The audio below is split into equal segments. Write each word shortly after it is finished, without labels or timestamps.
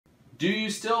Do you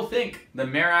still think the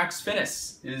Merax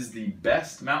Finiss is the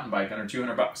best mountain bike under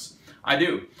 200 bucks? I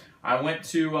do. I went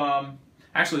to,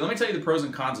 actually, let me tell you the pros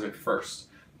and cons of it first.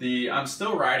 I'm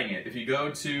still riding it. If you go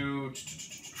to,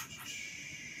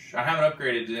 I haven't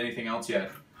upgraded to anything else yet.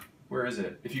 Where is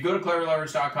it? If you go to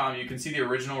cleverleverage.com, you can see the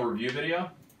original review video.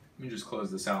 Let me just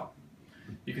close this out.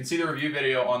 You can see the review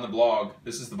video on the blog.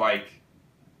 This is the bike.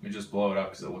 Let me just blow it up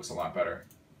because it looks a lot better.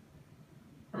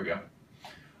 There we go.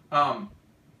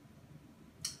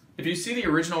 If you see the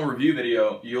original review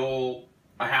video,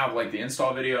 I have like the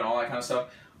install video and all that kind of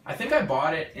stuff. I think I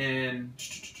bought it in,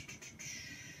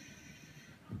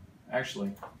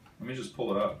 actually, let me just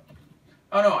pull it up.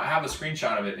 Oh no, I have a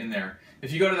screenshot of it in there.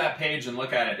 If you go to that page and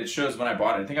look at it, it shows when I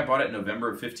bought it. I think I bought it in November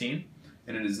of 15,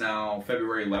 and it is now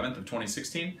February 11th of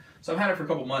 2016. So I've had it for a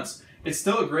couple months. It's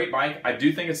still a great bike. I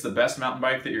do think it's the best mountain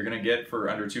bike that you're gonna get for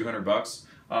under 200 bucks.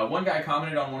 One guy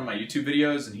commented on one of my YouTube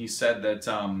videos and he said that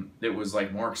it was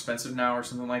like more expensive now or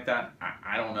something like that.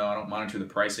 I don't know, I don't monitor the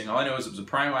pricing. All I know is it was a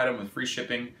Prime item with free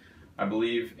shipping, I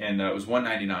believe, and it was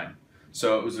 $199.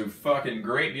 So it was a fucking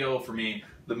great deal for me.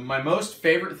 My most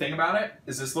favorite thing about it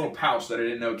is this little pouch that I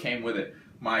didn't know came with it.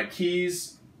 My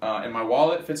keys and my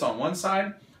wallet fits on one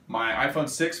side, my iPhone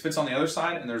 6 fits on the other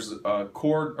side, and there's a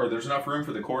cord, or there's enough room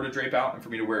for the cord to drape out and for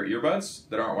me to wear earbuds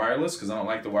that aren't wireless because I don't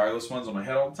like the wireless ones on my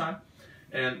head all the time.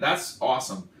 And that's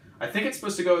awesome. I think it's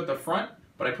supposed to go at the front,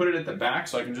 but I put it at the back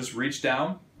so I can just reach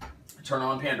down, turn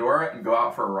on Pandora, and go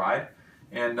out for a ride.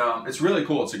 And it's really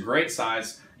cool. It's a great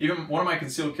size. Even one of my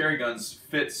concealed carry guns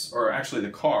fits, or actually the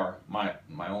car, my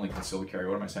only concealed carry,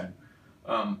 what am I saying?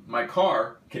 My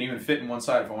car can even fit in one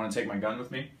side if I want to take my gun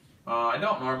with me. I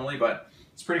don't normally, but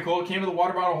it's pretty cool. It came with a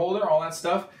water bottle holder, all that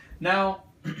stuff. Now,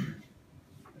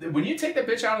 when you take that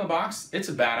bitch out of the box, it's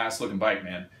a badass looking bike,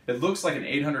 man. It looks like an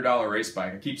 $800 race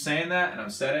bike. I keep saying that, and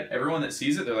I've said it. Everyone that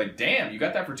sees it, they're like, damn, you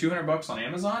got that for 200 bucks on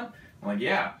Amazon? I'm like,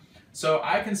 yeah. So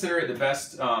I consider it the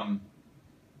best, I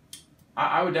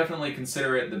would definitely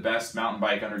consider it the best mountain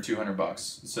bike under 200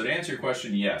 bucks. So to answer your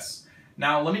question, yes.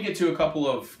 Now, let me get to a couple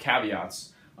of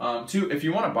caveats. If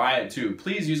you want to buy it too,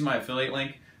 please use my affiliate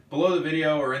link. Below the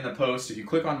video or in the post, if you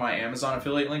click on my Amazon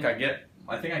affiliate link, I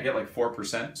think I get like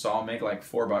 4%, so I'll make like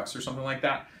 $4 or something like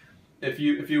that. I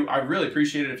really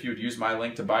appreciate it if you would use my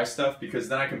link to buy stuff, because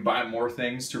then I can buy more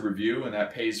things to review, and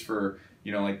that pays for,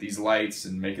 you know, like these lights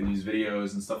and making these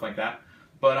videos and stuff like that.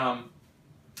 But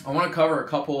I want to cover a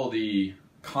couple of the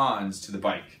cons to the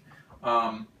bike.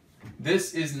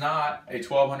 This is not a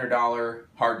 $1,200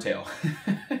 hardtail.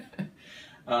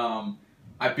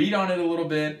 I beat on it a little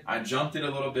bit. I jumped it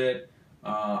a little bit.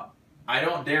 I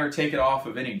don't dare take it off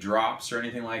of any drops or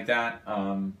anything like that.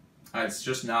 It's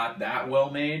just not that well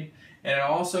made. And it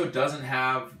also doesn't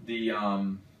have the,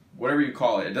 whatever you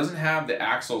call it, it doesn't have the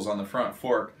axles on the front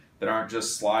fork that aren't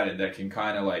just slided, that can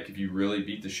kind of like, if you really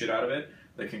beat the shit out of it,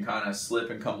 that can kind of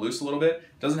slip and come loose a little bit.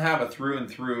 It doesn't have a through and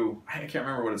through, I can't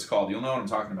remember what it's called. You'll know what I'm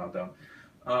talking about though.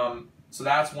 So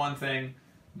that's one thing.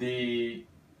 The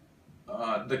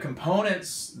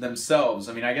components themselves,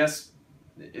 I mean, I guess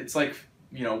it's like,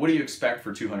 you know, what do you expect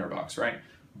for 200 bucks, right?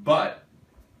 But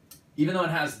even though it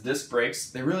has disc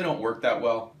brakes, they really don't work that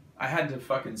well. I had to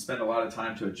fucking spend a lot of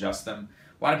time to adjust them.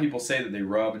 A lot of people say that they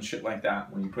rub and shit like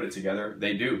that when you put it together.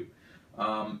 They do.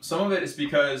 Some of it is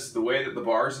because the way that the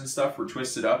bars and stuff were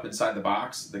twisted up inside the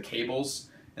box, the cables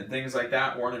and things like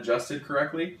that weren't adjusted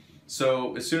correctly.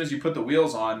 So as soon as you put the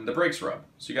wheels on, the brakes rub.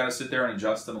 So you got to sit there and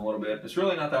adjust them a little bit. It's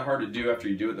really not that hard to do after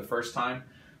you do it the first time.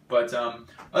 But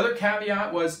other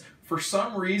caveat was, for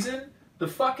some reason, the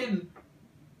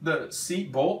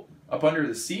seat bolt up under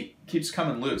the seat keeps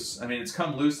coming loose. I mean, it's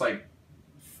come loose like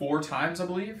 4 times, I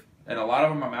believe, and a lot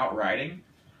of them I'm out riding.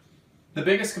 The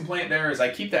biggest complaint there is I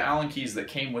keep the Allen keys that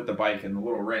came with the bike and the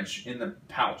little wrench in the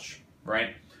pouch,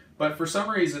 right? But for some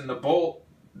reason, the bolt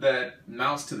that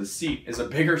mounts to the seat is a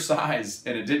bigger size,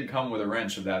 and it didn't come with a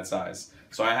wrench of that size.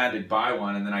 So I had to buy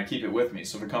one, and then I keep it with me.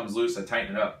 So if it comes loose, I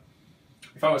tighten it up.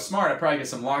 If I was smart, I'd probably get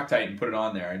some Loctite and put it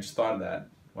on there. I just thought of that.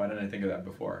 Why didn't I think of that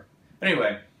before?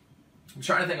 Anyway, I'm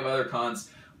trying to think of other cons.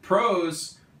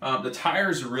 Pros, the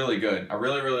tires are really good. I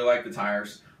really, really like the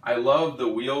tires. I love the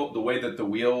way that the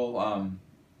wheel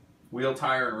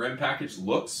tire and rim package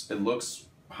looks. It looks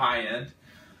high end.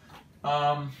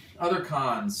 Other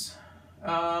cons.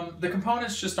 The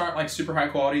components just aren't like super high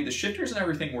quality. The shifters and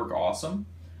everything work awesome.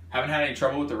 Haven't had any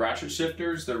trouble with the ratchet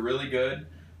shifters. They're really good.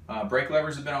 Brake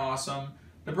levers have been awesome.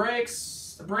 The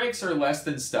brakes are less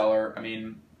than stellar. I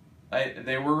mean,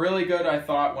 they were really good, I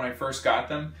thought, when I first got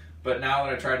them. But now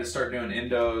that I tried to start doing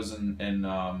endos and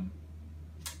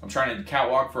I'm trying to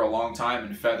catwalk for a long time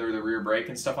and feather the rear brake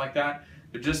and stuff like that,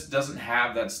 it just doesn't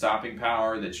have that stopping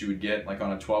power that you would get like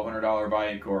on a $1,200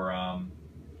 bike, or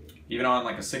even on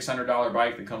like a $600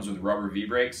 bike that comes with rubber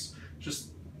V-brakes.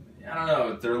 Just, I don't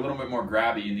know, they're a little bit more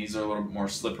grabby, and these are a little bit more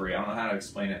slippery. I don't know how to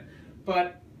explain it.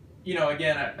 But, you know,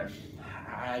 again,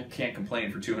 I can't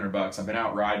complain for 200 bucks. I've been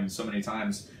out riding so many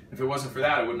times. If it wasn't for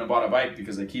that, I wouldn't have bought a bike,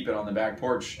 because I keep it on the back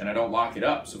porch and I don't lock it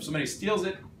up. So if somebody steals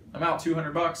it, I'm out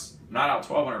 200 bucks. I'm not out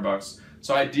 1,200 bucks.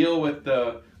 So I deal with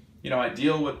the, you know, I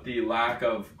deal with the lack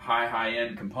of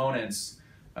high-end components,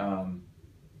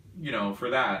 you know, for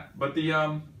that. But the,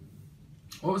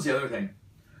 what was the other thing?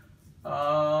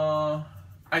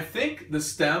 I think the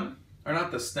stem, or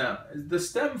not the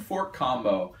stem fork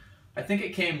combo, I think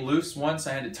it came loose once.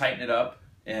 I had to tighten it up,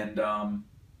 and I'm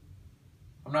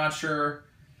not sure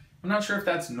if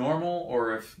that's normal,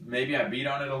 or if maybe I beat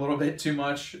on it a little bit too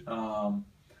much.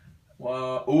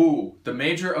 Ooh, the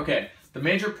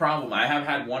major problem, I have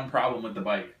had one problem with the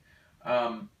bike.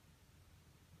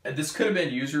 This could have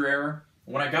been user error.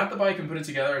 When I got the bike and put it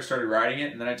together, I started riding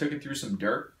it, and then I took it through some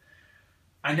dirt.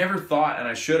 I never thought, and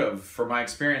I should have, from my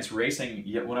experience racing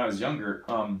when I was younger,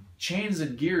 chains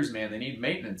and gears, man, they need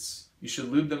maintenance. You should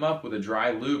lube them up with a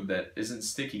dry lube that isn't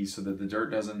sticky, so that the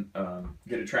dirt doesn't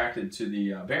get attracted to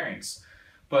the bearings.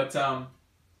 But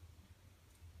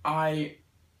I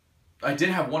did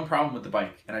have one problem with the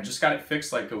bike, and I just got it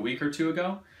fixed like a week or two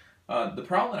ago. The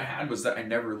problem that I had was that I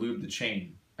never lubed the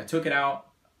chain. I took it out,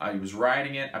 I was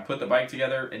riding it, I put the bike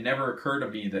together. It never occurred to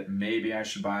me that maybe I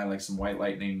should buy like some White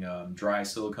Lightning dry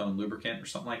silicone lubricant or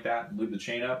something like that and lube the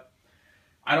chain up.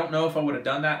 I don't know if I would have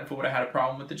done that if I would have had a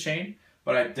problem with the chain,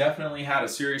 but I definitely had a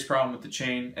serious problem with the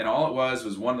chain, and all it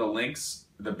was one of the links,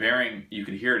 the bearing, you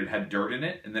could hear it had dirt in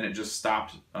it, and then it just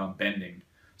stopped bending.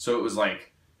 So it was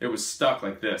like, it was stuck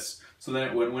like this. So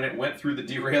then when it went through the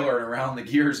derailleur and around the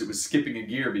gears, it was skipping a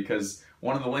gear because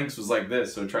one of the links was like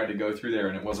this, so it tried to go through there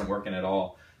and it wasn't working at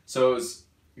all. So it was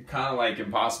kind of like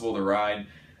impossible to ride.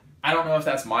 I don't know if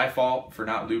that's my fault for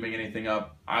not lubing anything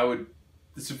up.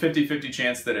 It's a 50-50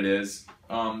 chance that it is.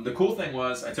 The cool thing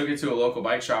was I took it to a local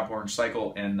bike shop, Orange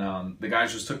Cycle, and the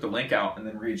guys just took the link out and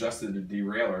then readjusted the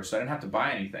derailleur, so I didn't have to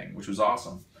buy anything, which was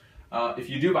awesome. If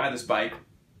you do buy this bike,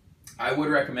 I would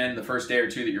recommend the first day or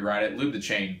two that you ride it, lube the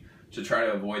chain to try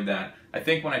to avoid that. I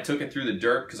think when I took it through the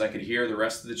dirt, because I could hear the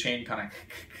rest of the chain kind of,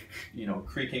 you know,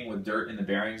 creaking with dirt in the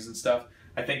bearings and stuff,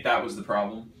 I think that was the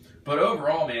problem. But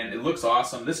overall, man, it looks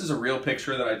awesome. This is a real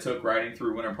picture that I took riding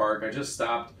through Winter Park. I just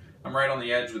stopped. I'm right on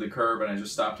the edge with the curb, and I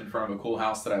just stopped in front of a cool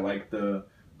house that I like the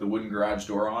wooden garage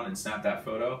door on and snapped that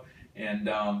photo. And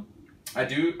I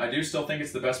do still think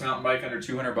it's the best mountain bike under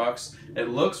 200 bucks. It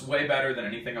looks way better than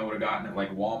anything I would have gotten at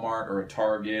like Walmart or a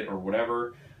Target or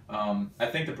whatever. I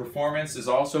think the performance is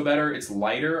also better. It's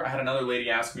lighter. I had another lady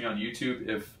ask me on YouTube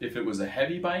if it was a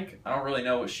heavy bike. I don't really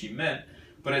know what she meant,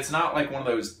 but it's not like one of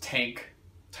those tank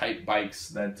type bikes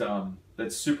that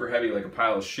that's super heavy like a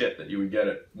pile of shit that you would get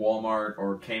at Walmart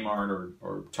or Kmart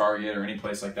or Target or any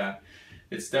place like that.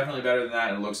 It's definitely better than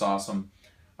that, and it looks awesome.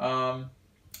 I'm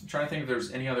trying to think if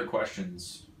there's any other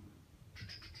questions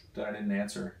that I didn't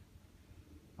answer.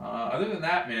 Other than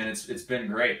that, man, it's been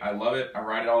great. I love it. I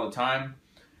ride it all the time.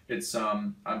 It's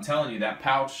I'm telling you, that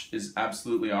pouch is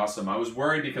absolutely awesome. I was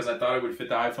worried because I thought it would fit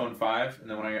the iPhone 5, and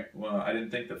then I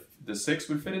didn't think the 6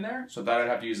 would fit in there, so I thought I'd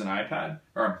have to use an iPad,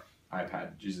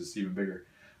 Jesus, even bigger,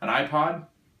 an iPod.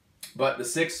 But the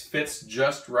 6 fits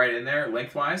just right in there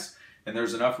lengthwise, and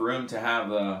there's enough room to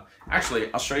have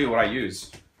actually, I'll show you what I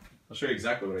use. I'll show you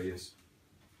exactly what I use.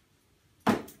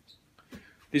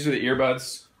 These are the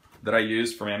earbuds that I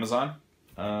use from Amazon.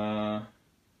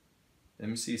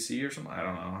 MCC or something? I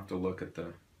don't know. I'll have to look at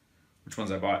which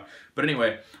ones I bought. But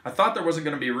anyway, I thought there wasn't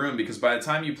going to be room because by the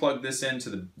time you plug this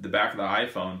into the back of the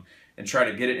iPhone and try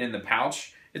to get it in the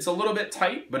pouch, it's a little bit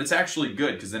tight, but it's actually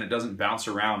good because then it doesn't bounce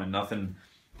around and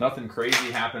nothing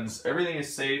crazy happens. Everything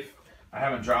is safe. I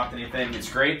haven't dropped anything.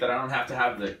 It's great that I don't have to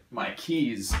have my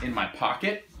keys in my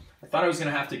pocket. I thought I was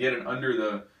going to have to get it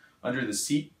under the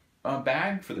seat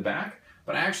bag for the back.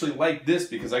 But I actually like this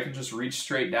because I can just reach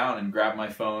straight down and grab my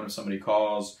phone if somebody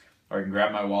calls, or I can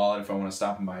grab my wallet if I want to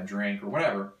stop and buy a drink or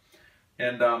whatever.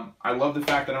 And I love the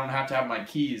fact that I don't have to have my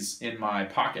keys in my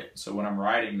pocket, so when I'm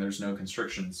riding there's no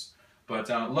constrictions. But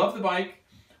love the bike.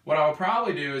 What I'll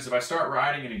probably do is if I start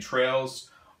riding any trails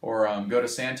or go to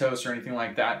Santos or anything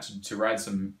like that to ride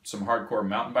some hardcore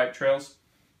mountain bike trails,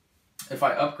 if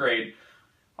I upgrade,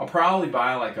 I'll probably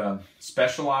buy like a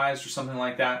Specialized or something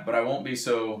like that, but I won't be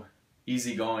so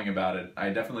easygoing about it. I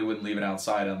definitely wouldn't leave it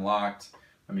outside unlocked.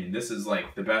 I mean, this is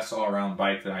like the best all-around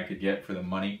bike that I could get for the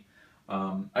money.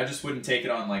 I just wouldn't take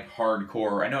it on like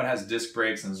hardcore. I know it has disc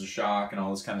brakes and there's a shock and all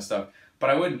this kind of stuff, but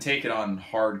I wouldn't take it on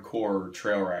hardcore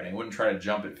trail riding. I wouldn't try to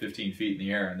jump at 15 feet in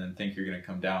the air and then think you're going to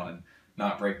come down and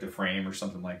not break the frame or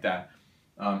something like that.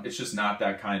 It's just not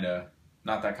that kind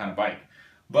of bike.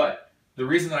 But the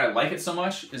reason that I like it so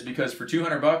much is because for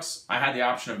 200 bucks, I had the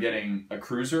option of getting a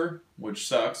cruiser, which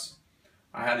sucks.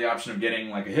 I had the option of getting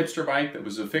like a hipster bike that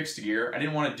was a fixed gear. I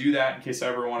didn't want to do that in case I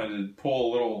ever wanted to pull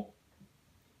a little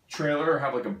trailer or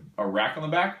have like a rack on the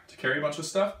back to carry a bunch of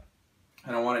stuff.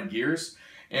 And I wanted gears.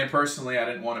 And personally, I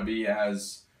didn't want to be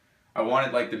I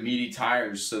wanted like the meaty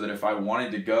tires so that if I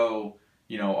wanted to go,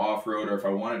 you know, off-road, or if I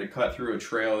wanted to cut through a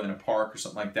trail in a park or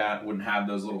something like that, wouldn't have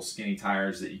those little skinny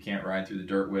tires that you can't ride through the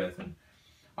dirt with. And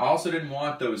I also didn't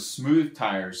want those smooth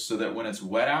tires so that when it's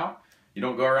wet out, you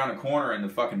don't go around a corner and the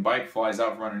fucking bike flies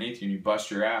out from underneath you and you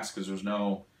bust your ass because there's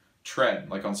no tread.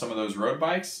 Like on some of those road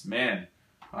bikes, man,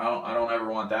 I don't ever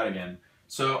want that again.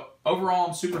 So overall,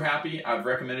 I'm super happy. I've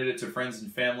recommended it to friends and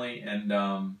family, and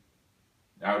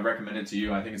I would recommend it to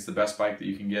you. I think it's the best bike that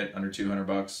you can get under 200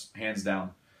 bucks, hands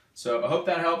down. So I hope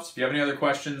that helps. If you have any other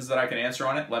questions that I can answer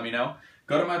on it, let me know.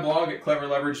 Go to my blog at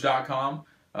cleverleverage.com.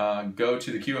 Go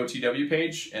to the QOTW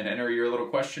page and enter your little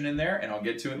question in there, and I'll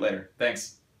get to it later.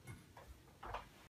 Thanks.